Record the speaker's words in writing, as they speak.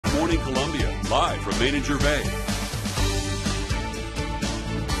Columbia, live from Main and Gervais.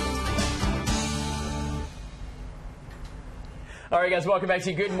 All right, guys, welcome back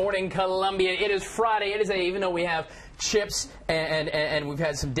to Good Morning Columbia. It is Friday. It is even though we have chips and we've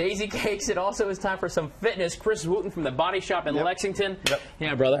had some daisy cakes, it also is time for some fitness. Chris Wooten from the Body Shop in Lexington. Yep.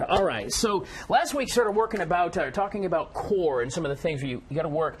 Yeah, brother. All right. So last week started talking about core and some of the things where you got to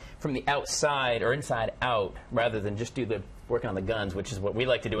work from the outside or inside out rather than just do the working on the guns, which is what we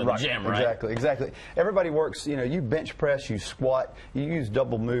like to do in the gym, right? Exactly. Everybody works, you bench press, you squat, you use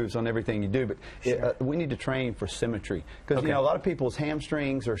double moves on everything you do, but we need to train for symmetry. Because, a lot of people's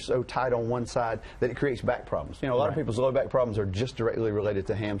hamstrings are so tight on one side that it creates back problems. A lot of people's low back problems are just directly related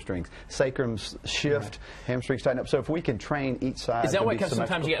to hamstrings. Sacrums shift, hamstrings tighten up. So if we can train each side. Is that why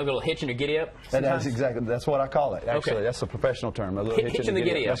sometimes you get a little hitch in your giddy up? That's exactly, that's what I call it, actually. That's a professional term, a little hitch in the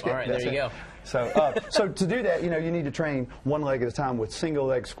giddy up. All right, there you go. So to do that, you need to train one leg at a time with single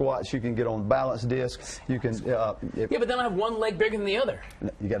leg squats. You can get on balance discs. You can. But then I have one leg bigger than the other.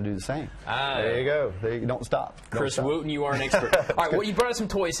 You got to do the same. There you go. You don't stop. Chris Wooten, you are an expert. All right. Well, you brought us some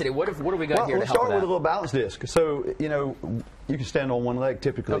toys today. What do we got here to help we'll start with with a little balance disc. So you can stand on one leg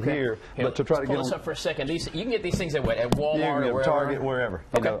typically here, but to try to get pull this up for a second. You can get these things at Walmart or wherever. Target, wherever.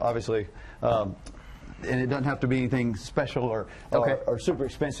 Obviously. And it doesn't have to be anything special or super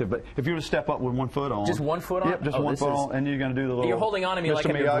expensive. But if you were to step up with 1 foot on. Just 1 foot on? Yep, just 1 foot on. And you're going to do the little. You're holding on to me like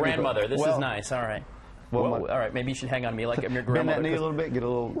I'm your grandmother. This is nice. All right. Well, all right. Maybe you should hang on to me like I'm your grandmother. Bend that knee a little bit. Get a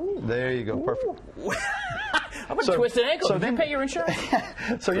little. There you go. Perfect. I'm a twisted ankle. Did you pay your insurance?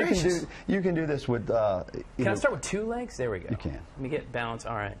 So you can do this with. Can I start with 2 legs? There we go. You can. Let me get balance.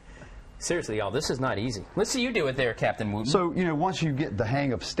 All right. Seriously, y'all, this is not easy. Let's see you do it there, Captain Wooten. So, once you get the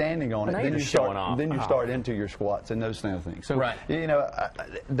hang of standing on it, then you start into your squats and those kind of things. So,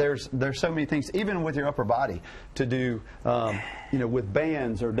 there's so many things, even with your upper body, to do, with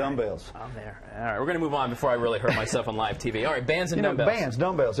bands or dumbbells. I'm there. All right, we're going to move on before I really hurt myself on live TV. All right, bands and dumbbells.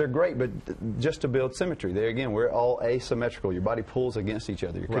 Dumbbells, they're great, but just to build symmetry. There again, we're all asymmetrical. Your body pulls against each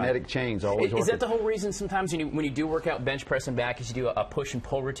other. Your kinetic chains always working. Is that the whole reason sometimes when you do work out bench press and back, is you do a push and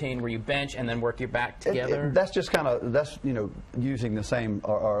pull routine where you bench and then work your back together? That's just kind of, using the same,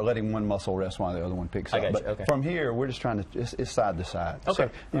 or letting one muscle rest while the other one picks up. But from here, we're just trying to, it's side to side. Okay.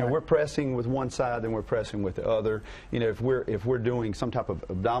 So, we're pressing with one side, then we're pressing with the other. If we're doing some type of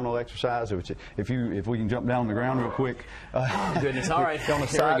abdominal exercise, which if we can jump down on the ground real quick. Oh, goodness. All right. On the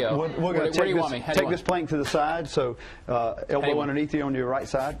side, we go. We're going to take this plank to the side, so elbow underneath you on your right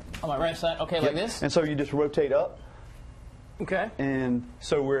side. On my right side? Okay, like this? And so you just rotate up. Okay. And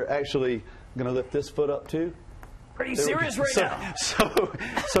so we're actually going to lift this foot up too. Are you serious now?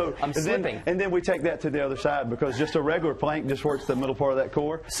 So I'm slipping. And then we take that to the other side because just a regular plank just works the middle part of that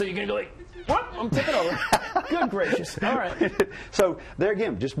core. So you're going to go like, what? I'm tipping over. Good gracious. All right. So there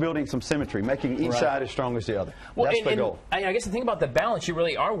again, just building some symmetry, making each side as strong as the other. Well, that's the goal. I guess the thing about the balance, you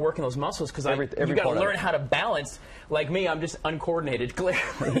really are working those muscles because you've got to learn how to balance. Like me, I'm just uncoordinated, clearly.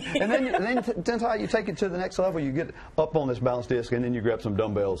 And then how you take it to the next level, you get up on this balance disc, and then you grab some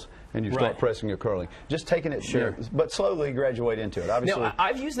dumbbells, and you start pressing or curling. Just taking it, but slowly graduate into it. Obviously, now,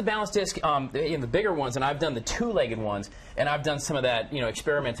 I've used the balance disc, the bigger ones, and I've done the 2-legged ones, and I've done some of that,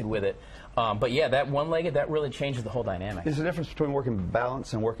 experimented with it. But yeah, that 1-legged, that really changes the whole dynamic. There's a difference between working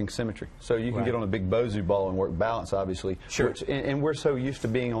balance and working symmetry. So you can get on a big Bozu ball and work balance, obviously. Sure. And we're so used to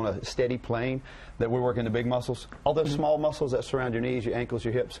being on a steady plane that we're working the big muscles. All those small muscles that surround your knees, your ankles,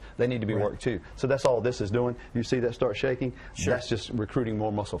 your hips, they need to be worked too. So that's all this is doing. You see that start shaking? That's just recruiting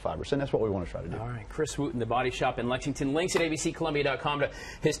more muscle fibers. And that's what we want to try to do. All right. Chris Wooten, the Body Shop in Lexington. Links at abccolumbia.com to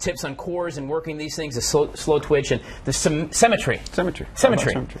his tips on cores and working these things, the slow twitch and the symmetry. Symmetry.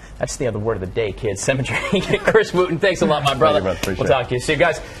 That's the other word of the day, kids. Symmetry. Chris Wooten, thanks a lot, my brother. We'll talk to you. So, you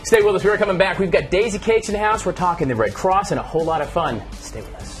guys, stay with us. We're coming back. We've got daisy cakes in the house. We're talking the Red Cross and a whole lot of fun. Stay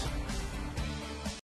with us.